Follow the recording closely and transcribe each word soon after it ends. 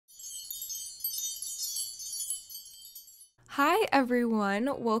Hi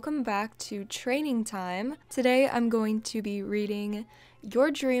everyone, welcome back to Training Time. Today I'm going to be reading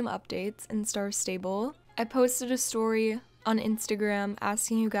your dream updates in Star Stable. I posted a story on Instagram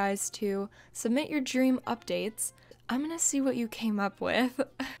asking you guys to submit your dream updates. I'm gonna see what you came up with.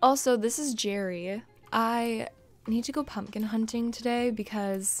 Also, this is Jerry. I need to go pumpkin hunting today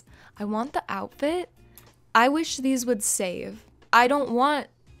because I want the outfit. I wish these would save. I don't want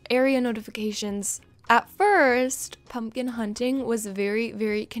area notifications. At first, pumpkin hunting was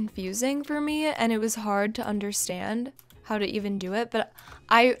very confusing for me, and it was hard to understand how to even do it, but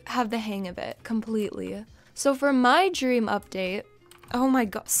I have the hang of it completely. So for my dream update, oh my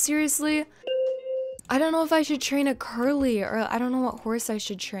god, seriously? I don't know if I should train a curly, or I don't know what horse I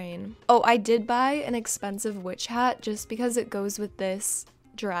should train. Oh, I did buy an expensive witch hat just because it goes with this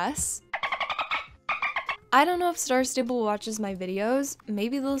dress. I don't know if Star Stable watches my videos.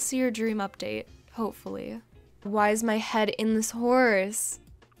 Maybe they'll see your dream update. Hopefully. Why is my head in this horse?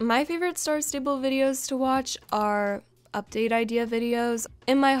 My favorite Star Stable videos to watch are update idea videos.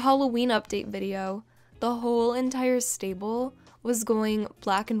 In my Halloween update video, the whole entire stable was going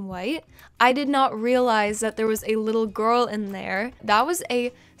black and white. I did not realize that there was a little girl in there. That was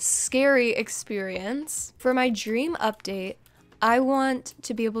a scary experience. For my dream update, I want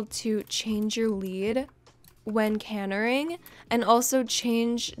to be able to change your lead when cannering and also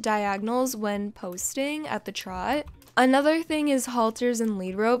change diagonals when posting at the trot. Another thing is halters and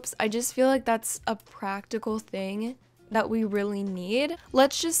lead ropes. I just feel like that's a practical thing that we really need.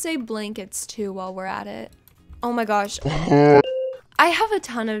 Let's just say blankets too while we're at it. Oh my gosh. I have a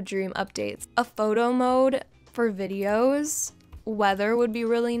ton of dream updates. A photo mode for videos. Weather would be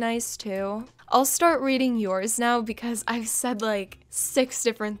really nice too. I'll start reading yours now because I've said like 6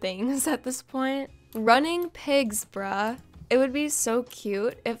 different things at this point. Running pigs, bruh. It would be so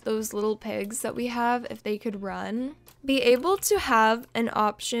cute if those little pigs that we have, if they could run. Be able to have an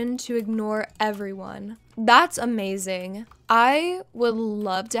option to ignore everyone. That's amazing. I would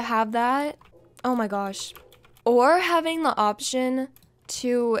love to have that. Oh my gosh. Or having the option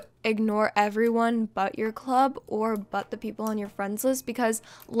to ignore everyone but your club or but the people on your friends list, because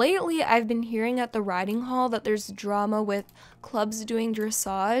lately I've been hearing at the riding hall that there's drama with clubs doing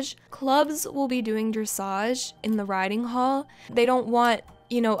dressage. Clubs will be doing dressage in the riding hall. They don't want,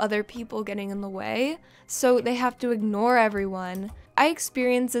 other people getting in the way, so they have to ignore everyone. I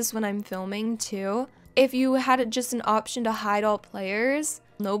experience this when I'm filming too. If you had just an option to hide all players,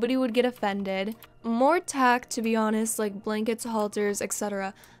 nobody would get offended. More tack, to be honest, like blankets, halters,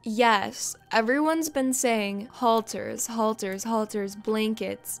 etc. Yes, everyone's been saying halters,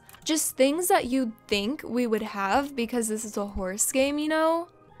 blankets. Just things that you'd think we would have because this is a horse game,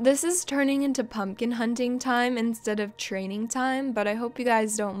 This is turning into pumpkin hunting time instead of training time, but I hope you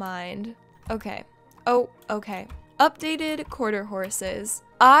guys don't mind. Okay. Oh, okay. Updated quarter horses.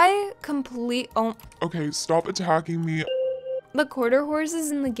 Okay, stop attacking me. The quarter horses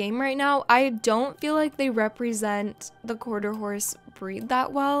in the game right now, I don't feel like they represent the quarter horse breed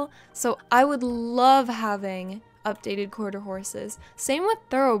that well, so I would love having updated quarter horses. Same with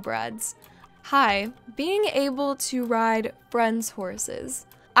thoroughbreds. Hi, being able to ride friends' horses.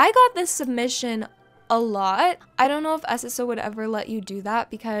 I got this submission a lot. I don't know if SSO would ever let you do that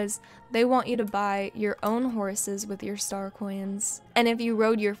because they want you to buy your own horses with your star coins. And if you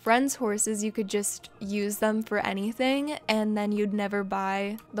rode your friends' horses, you could just use them for anything and then you'd never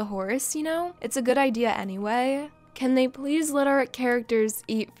buy the horse, It's a good idea anyway. Can they please let our characters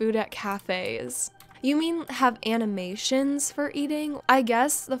eat food at cafes? You mean have animations for eating? I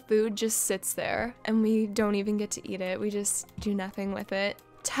guess the food just sits there and we don't even get to eat it. We just do nothing with it.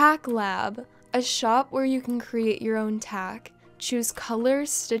 Tack Lab. A shop where you can create your own tack. Choose color,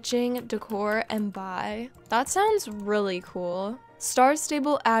 stitching, decor, and buy. That sounds really cool. Star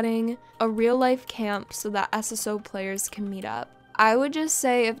Stable adding a real-life camp so that SSO players can meet up. I would just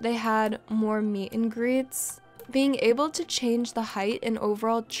say if they had more meet and greets. Being able to change the height and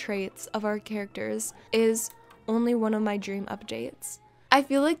overall traits of our characters is only one of my dream updates. I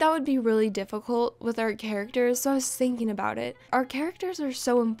feel like that would be really difficult with our characters, so I was thinking about it. Our characters are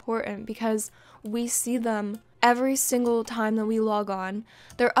so important because we see them every single time that we log on.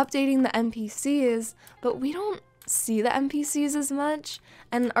 They're updating the NPCs, but we don't see the NPCs as much,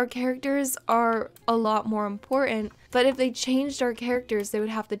 and our characters are a lot more important. But if they changed our characters, they would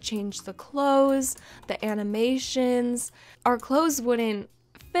have to change the clothes, the animations. Our clothes wouldn't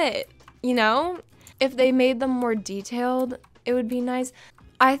fit, If they made them more detailed, it would be nice.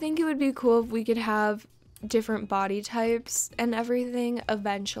 I think it would be cool if we could have different body types and everything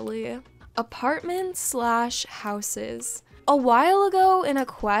eventually. Apartments/houses. A while ago in a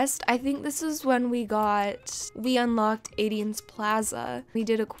quest, I think this is when we unlocked Adian's Plaza. We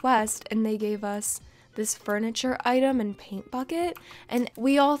did a quest and they gave us this furniture item and paint bucket, and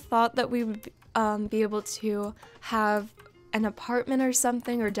we all thought that we would be able to have an apartment or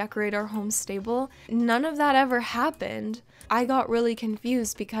something or decorate our home stable. None of that ever happened. I got really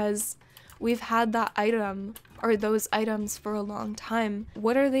confused because we've had that item or those items for a long time.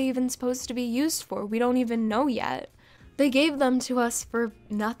 What are they even supposed to be used for? We don't even know yet. They gave them to us for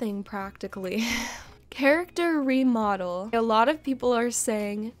nothing practically. Character remodel. A lot of people are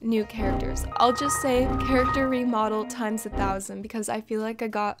saying new characters. I'll just say character remodel times 1,000 because I feel like I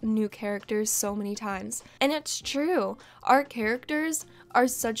got new characters so many times. And it's true. Our characters are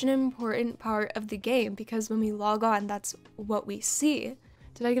such an important part of the game because when we log on, that's what we see.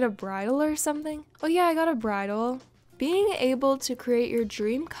 Did I get a bridle or something? Oh yeah, I got a bridle. Being able to create your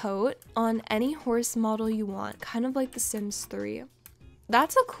dream coat on any horse model you want, kind of like The Sims 3.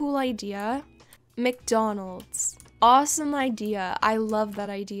 That's a cool idea. McDonald's. Awesome idea. I love that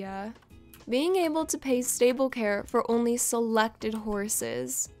idea. Being able to pay stable care for only selected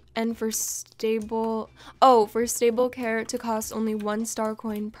horses. And for stable care to cost only 1 star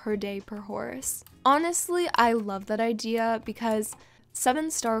coin per day per horse. Honestly, I love that idea because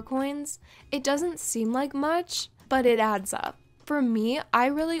 7 star coins, it doesn't seem like much, but it adds up. For me, I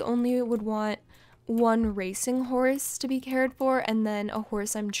really only would want 1 racing horse to be cared for and then a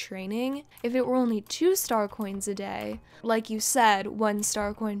horse I'm training. If it were only 2 star coins a day, like you said, 1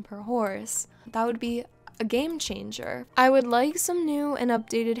 star coin per horse, that would be a game changer. I would like some new and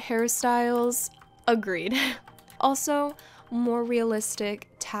updated hairstyles. Agreed. Also, more realistic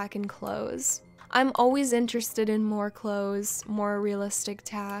tack and clothes. I'm always interested in more clothes, more realistic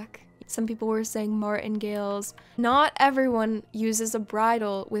tack. Some people were saying martingales. Not everyone uses a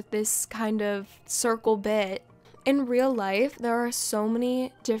bridle with this kind of circle bit. In real life, there are so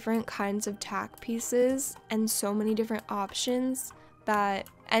many different kinds of tack pieces and so many different options that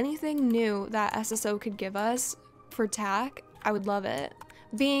anything new that SSO could give us for tack, I would love it.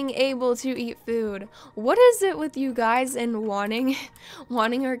 Being able to eat food. What is it with you guys and wanting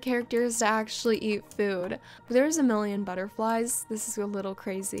our characters to actually eat food? There's a million butterflies. This is a little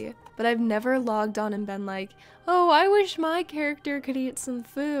crazy. But I've never logged on and been like, oh, I wish my character could eat some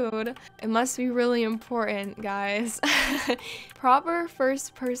food. It must be really important, guys. Proper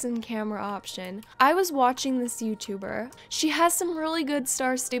first-person camera option. I was watching this YouTuber. She has some really good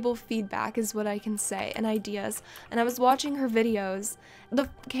star stable feedback is what I can say, and ideas. And I was watching her videos. The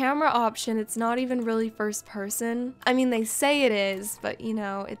camera option, it's not even really first person. I mean, they say it is, but you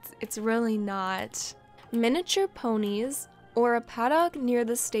know, it's really not. Miniature ponies or a paddock near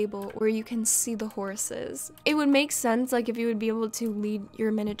the stable where you can see the horses. It would make sense like if you would be able to lead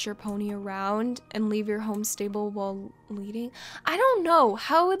your miniature pony around and leave your home stable while leading. I don't know,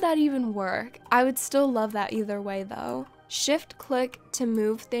 how would that even work? I would still love that either way though. Shift click to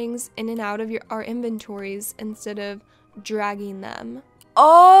move things in and out of our inventories instead of dragging them.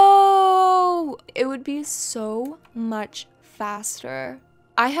 Oh, it would be so much faster.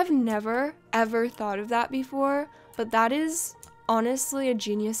 I have never ever thought of that before, but that is honestly a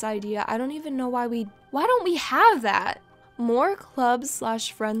genius idea. I don't even know why don't we have that? More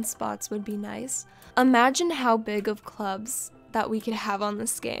clubs/friend spots would be nice. Imagine how big of clubs that we could have on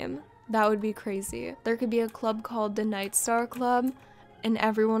this game. That would be crazy. There could be a club called the Night Star Club, and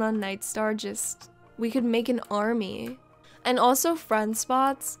everyone on Night Star we could make an army. And also friend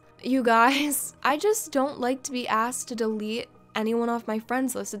spots. You guys, I just don't like to be asked to delete anyone off my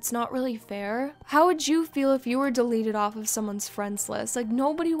friends list. It's not really fair. How would you feel if you were deleted off of someone's friends list? Like,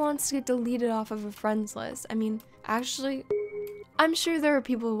 nobody wants to get deleted off of a friends list. I mean, actually, I'm sure there are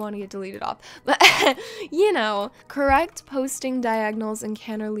people who want to get deleted off, but you know, correct posting diagonals and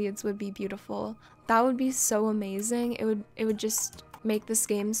counter leads would be beautiful. That would be so amazing. It would just make this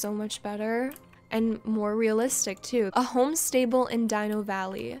game so much better and more realistic too. A home stable in Dino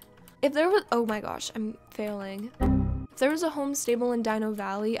Valley. If there was, oh my gosh, I'm failing. If there was a home stable in Dino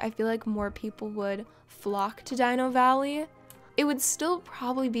Valley, I feel like more people would flock to Dino Valley. It would still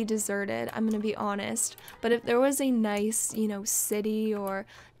probably be deserted, I'm gonna be honest. But if there was a nice, you know, city or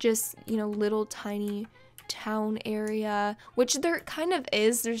just, you know, little tiny town area, which there kind of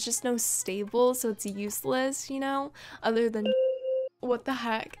is, there's just no stable, so it's useless, you know, other than what the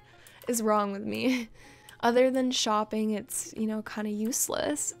heck is wrong with me? Other than shopping, it's, you know, kind of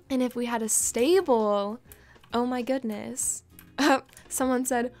useless. And if we had a stable, oh my goodness. Someone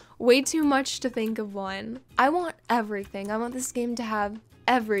said, way too much to think of one. I want everything. I want this game to have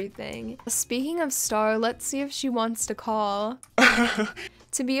everything. Speaking of Star, let's see if she wants to call.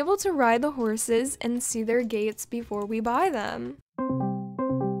 to be able to ride the horses and see their gaits before we buy them.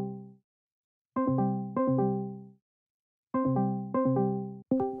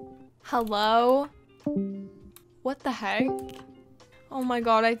 Hello? What the heck? Oh my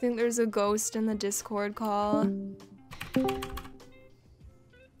god, I think there's a ghost in the Discord call.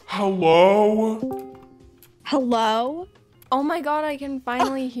 Hello? Hello? Oh my god, I can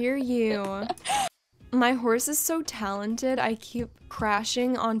finally hear you. My horse is so talented, I keep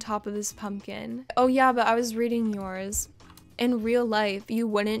crashing on top of this pumpkin. Oh yeah, but I was reading yours. In real life, you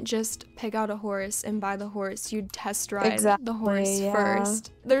wouldn't just pick out a horse and buy the horse. You'd test ride the horse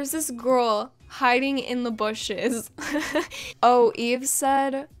first. There's this girl hiding in the bushes. Oh, Eve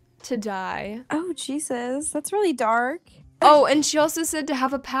said to die. Oh, Jesus. That's really dark. Oh, and she also said to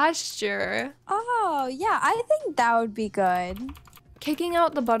have a pasture. Oh, yeah. I think that would be good. Kicking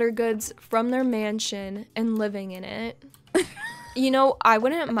out the Buttergoods from their mansion and living in it. You know, I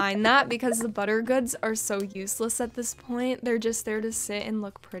wouldn't mind that because the Buttergoods are so useless at this point. They're just there to sit and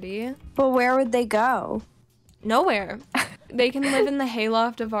look pretty. But where would they go? Nowhere. They can live in the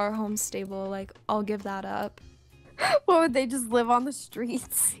hayloft of our home stable. Like, I'll give that up. What, would they just live on the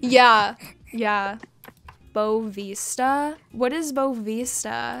streets? Yeah. Yeah. Bovista? What is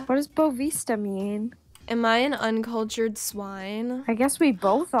Bovista? What does Bovista mean? Am I an uncultured swine? I guess we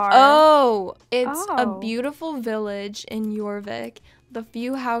both are. Oh, it's a Oh. beautiful village in Jorvik. The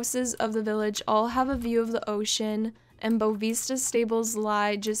few houses of the village all have a view of the ocean, and Bovista stables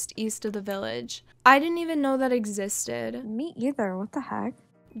lie just east of the village. I didn't even know that existed. Me either. What the heck?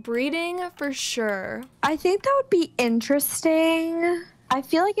 Breeding for sure. I think that would be interesting. I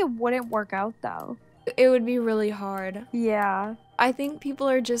feel like it wouldn't work out, though. It would be really hard. Yeah. I think people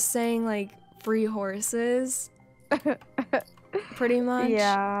are just saying, like, free horses. Pretty much.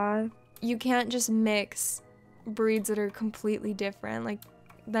 Yeah. You can't just mix breeds that are completely different. Like,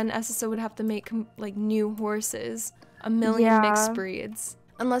 then SSO would have to make, like, new horses. A million mixed breeds.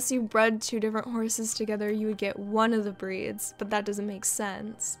 Unless you bred two different horses together, you would get one of the breeds, but that doesn't make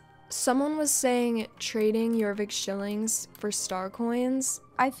sense. Someone was saying trading Jorvik shillings for star coins.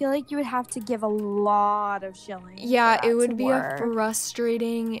 I feel like you would have to give a lot of shillings. Yeah, for it that would to be work. a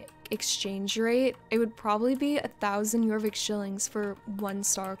frustrating exchange rate. It would probably be 1,000 Jorvik shillings for one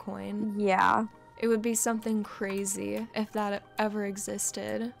star coin. Yeah. It would be something crazy if that ever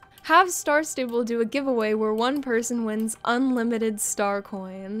existed. Have Star Stable do a giveaway where one person wins unlimited star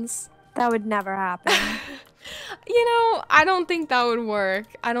coins. That would never happen. You know, I don't think that would work.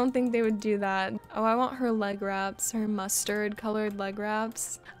 I don't think they would do that. Oh, I want her leg wraps, her mustard colored leg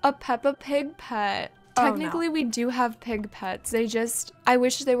wraps. A Peppa Pig pet. Oh, no. Technically, we do have pig pets. I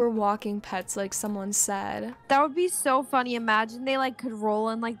wish they were walking pets like someone said. That would be so funny. Imagine they like could roll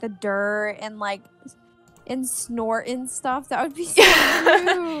in like the dirt and snort and stuff. That would be so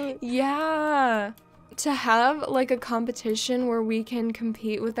cute. Yeah. To have like a competition where we can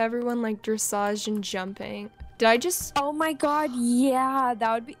compete with everyone like dressage and jumping. Did I just... Oh my god, yeah.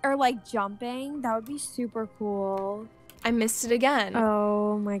 That would be, or like jumping. That would be super cool. I missed it again.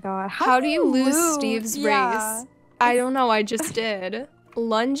 Oh my god. How do you lose Steve's Yeah. race? I don't know, I just did.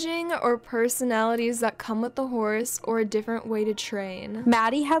 Lunging or personalities that come with the horse or a different way to train.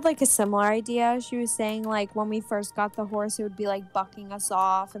 Maddie had like a similar idea. She was saying like when we first got the horse, it would be like bucking us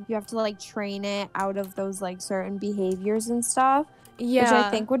off and you have to like train it out of those like certain behaviors and stuff. Yeah. Which I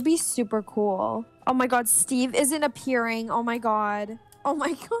think would be super cool. Oh my god, Steve isn't appearing. Oh my god. Oh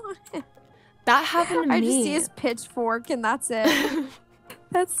my god. That happened to me. I just see his pitchfork and that's it.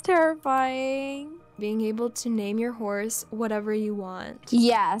 That's terrifying. Being able to name your horse whatever you want.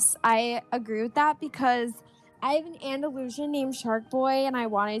 Yes, I agree with that because I have an Andalusian named Shark Boy and I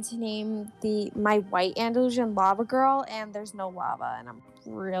wanted to name my white Andalusian Lava Girl and there's no lava and I'm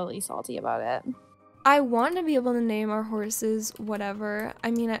really salty about it. I want to be able to name our horses whatever. I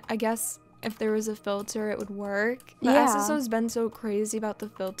mean, I guess if there was a filter, it would work. But Yeah. SSO's been so crazy about the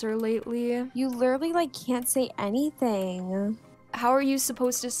filter lately. You literally like can't say anything. How are you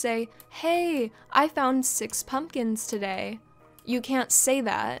supposed to say, hey, I found 6 pumpkins today? You can't say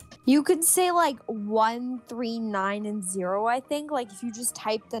that. You can say like 1, 3, 9, and 0, I think. Like if you just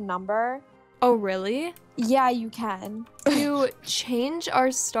type the number. Oh, really? Yeah, you can. To change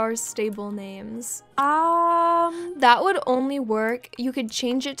our star stable names. Um, That would only work. You could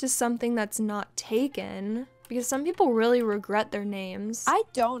change it to something that's not taken. Because some people really regret their names. I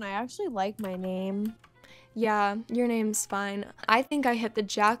don't. I actually like my name. Yeah, your name's fine. I think I hit the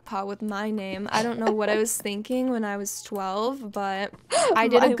jackpot with my name. I don't know what I was thinking when I was 12, but I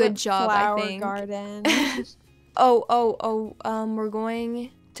did a good job, I think. Flowergarden. We're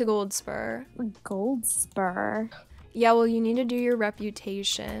going to Gold Spur. Gold Spur. Yeah, well, you need to do your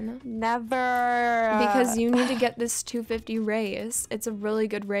reputation. Never. Because you need to get this 250 race. It's a really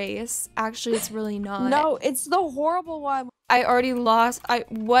good race. Actually, it's really not. No, it's the horrible one. I already lost.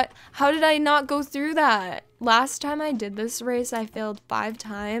 How did I not go through that? Last time I did this race, I failed 5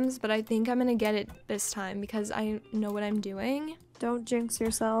 times, but I think I'm gonna get it this time because I know what I'm doing. Don't jinx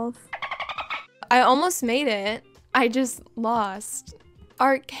yourself. I almost made it. I just lost.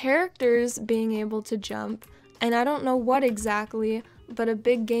 Our characters being able to jump, and I don't know what exactly, but a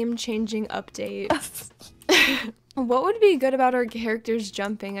big game-changing update. What would be good about our characters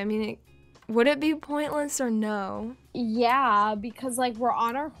jumping? I mean, would it be pointless or no? Yeah, because like we're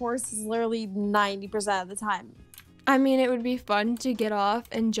on our horses literally 90% of the time. I mean, it would be fun to get off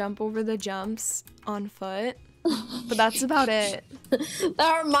and jump over the jumps on foot, but that's about it.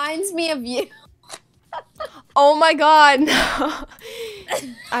 That reminds me of you. Oh my god, no.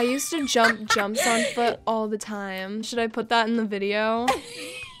 I used to jump jumps on foot all the time. Should I put that in the video?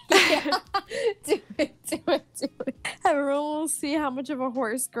 Yeah. Do it. Everyone will see how much of a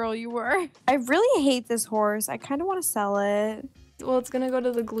horse girl you were. I really hate this horse. I kind of want to sell it. Well, it's gonna go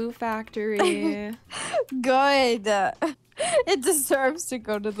to the glue factory. Good. It deserves to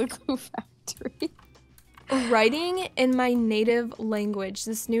go to the glue factory. Writing in my native language.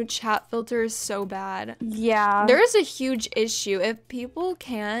 This new chat filter is so bad. Yeah. There is a huge issue. If people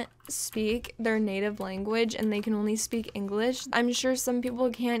can't speak their native language and they can only speak English, I'm sure some people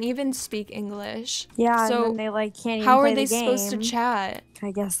can't even speak English. Yeah, so and then they like can't even how play are they the supposed to game. chat?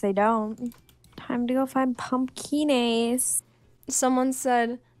 I guess they don't. Time to go find pumpkines. Someone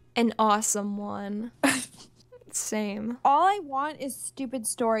said an awesome one. Same. All I want is stupid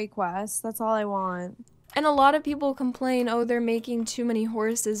story quests. That's all I want. And a lot of people complain, oh, they're making too many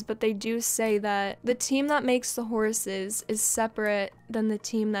horses, but they do say that the team that makes the horses is separate than the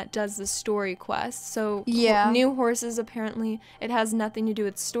team that does the story quests. So Yeah. new horses, apparently, it has nothing to do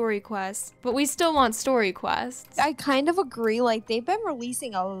with story quests, but we still want story quests. I kind of agree. Like, they've been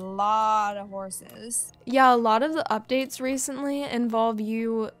releasing a lot of horses. Yeah, a lot of the updates recently involve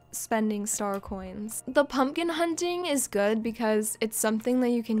you spending star coins. The pumpkin hunting is good because it's something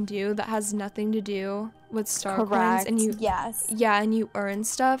that you can do that has nothing to do with star coins, and yes. Yeah, and you earn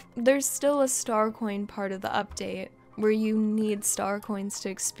stuff. There's still a star coin part of the update where you need star coins to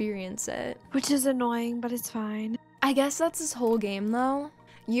experience it. Which is annoying, but it's fine. I guess that's this whole game though.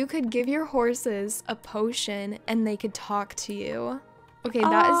 You could give your horses a potion and they could talk to you. Okay,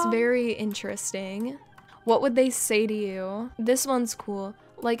 that is very interesting. What would they say to you? This one's cool.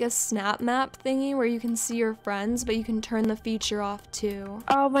 Like a snap map thingy where you can see your friends, but you can turn the feature off too.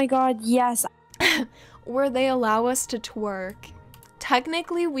 Oh my god, yes. Where they allow us to twerk.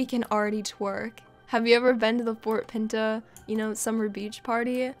 Technically, we can already twerk. Have you ever been to the Fort Pinta, summer beach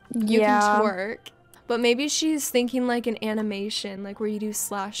party? You can twerk. But maybe she's thinking like an animation, like where you do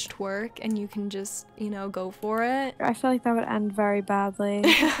 /twerk and you can just, go for it. I feel like that would end very badly.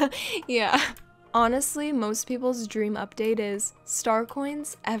 Yeah. Honestly, most people's dream update is star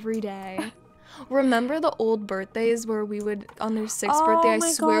coins every day. Remember the old birthdays where we would, on their 6th birthday,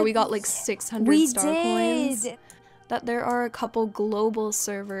 I swear we got like 600 star coins? That there are a couple global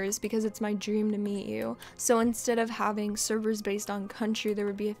servers because it's my dream to meet you. So instead of having servers based on country, there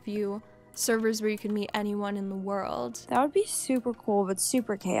would be a few servers where you could meet anyone in the world. That would be super cool, but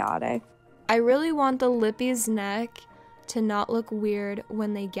super chaotic. I really want the Lippy's neck to not look weird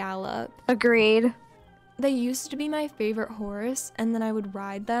when they gallop. Agreed. They used to be my favorite horse, and then I would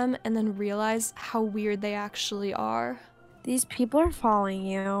ride them and then realize how weird they actually are. These people are following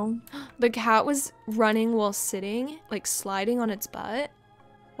you. The cat was running while sitting, like sliding on its butt.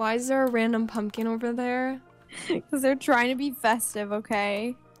 Why is there a random pumpkin over there? Because they're trying to be festive,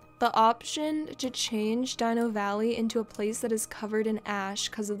 okay? The option to change Dino Valley into a place that is covered in ash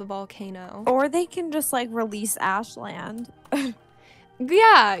because of the volcano. Or they can just like release Ashland.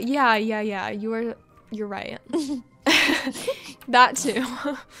 Yeah. You're right. That too.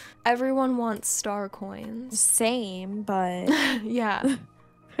 Everyone wants star coins. Same, but Yeah.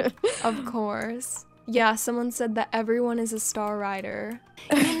 Of course. Yeah, someone said that everyone is a star rider.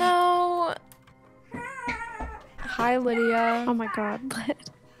 Hi, Lydia. oh my god.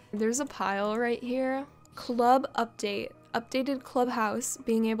 There's a pile right here. Club update. Updated clubhouse,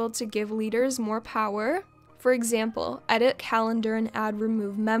 being able to give leaders more power. For example, edit calendar and add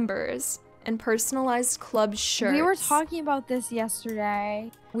remove members. And personalized club shirts. We were talking about this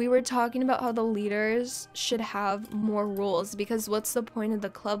yesterday. We were talking about how the leaders should have more roles, because what's the point of the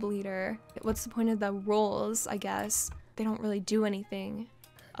club leader? What's the point of the roles, I guess? They don't really do anything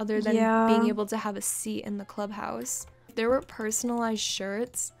other than being able to have a seat in the clubhouse. There were personalized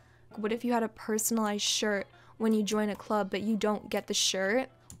shirts. What if you had a personalized shirt when you join a club, but you don't get the shirt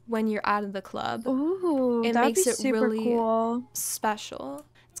when you're out of the club. Ooh, It that'd makes be it super really cool. special.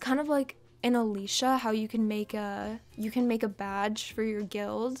 It's kind of like in Alicia, how you can make a badge for your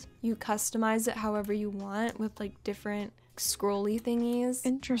guild. You customize it however you want with like different scrolly thingies.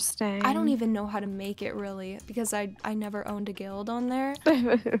 Interesting. I don't even know how to make it really because I never owned a guild on there.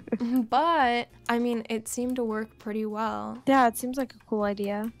 But I mean, it seemed to work pretty well. Yeah, it seems like a cool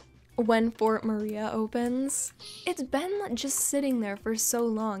idea. When Fort Maria opens, it's been just sitting there for so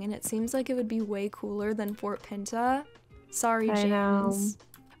long, and it seems like it would be way cooler than Fort Pinta. Sorry, I know. James.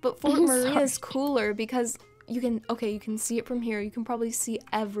 But Fort Maria is cooler because you can see it from here. You can probably see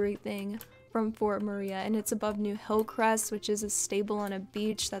everything from Fort Maria, and it's above New Hillcrest, which is a stable on a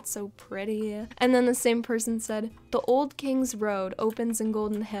beach that's so pretty. And then the same person said, the Old King's Road opens in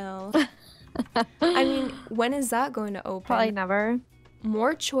Golden Hill. I mean, when is that going to open? Probably never.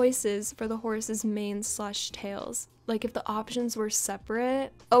 More choices for the horse's manes/tails. Like if the options were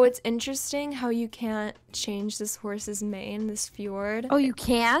separate. Oh, it's interesting how you can't change this horse's mane, this fjord. Oh, you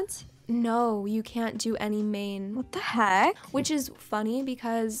can't? No, you can't do any mane. What the heck? Which is funny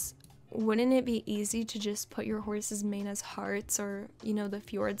because wouldn't it be easy to just put your horse's mane as hearts or, you know, the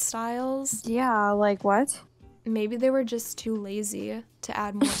fjord styles? Yeah, like what? Maybe they were just too lazy to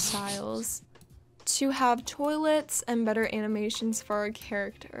add more styles. To have toilets and better animations for our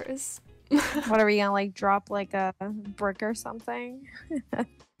characters. What are we gonna like drop like a brick or something?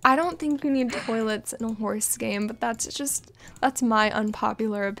 I don't think you need toilets in a horse game, but that's my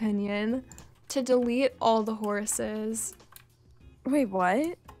unpopular opinion. To delete all the horses. Wait,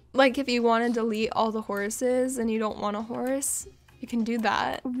 what? Like if you want to delete all the horses and you don't want a horse, you can do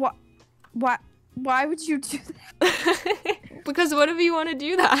that. What? Why would you do that? Because what if you want to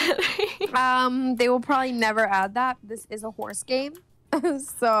do that? They will probably never add that. This is a horse game.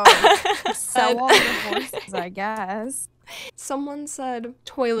 So sell all the horses, I guess. Someone said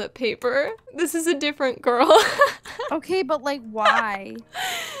toilet paper. This is a different girl. Okay, but like why?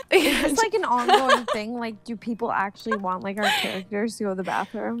 Is this like an ongoing thing? Like, do people actually want like our characters to go to the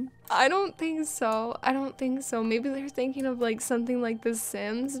bathroom? I don't think so. Maybe they're thinking of like something like The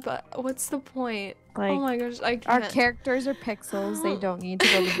Sims, but what's the point? Like, oh my gosh, I can't. Our characters are pixels. They don't need to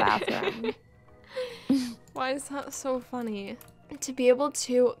go to the bathroom. Why is that so funny? To be able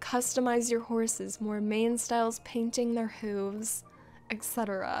to customize your horses, more mane styles, painting their hooves,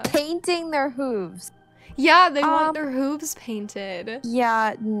 etc. Painting their hooves. Yeah, they want their hooves painted.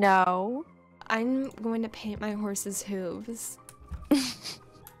 Yeah, no. I'm going to paint my horse's hooves.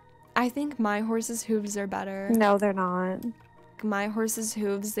 I think my horse's hooves are better. No, they're not. My horse's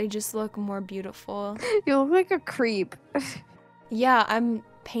hooves, they just look more beautiful. You look like a creep. Yeah, I'm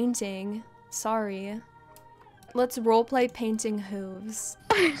painting. Sorry. Let's roleplay painting hooves.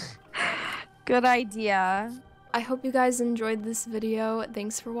 Good idea. I hope you guys enjoyed this video.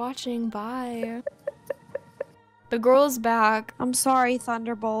 Thanks for watching. Bye. The girl's back. I'm sorry,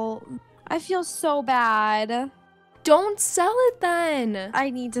 Thunderbolt. I feel so bad. Don't sell it then. I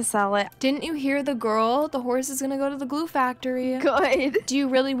need to sell it. Didn't you hear the girl? The horse is gonna go to the glue factory. Good. Do you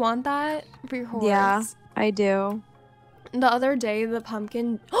really want that for your horse? Yeah, I do. The other day, the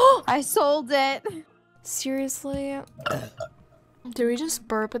pumpkin... I sold it. Seriously? Did we just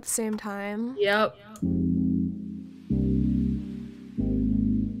burp at the same time? Yep.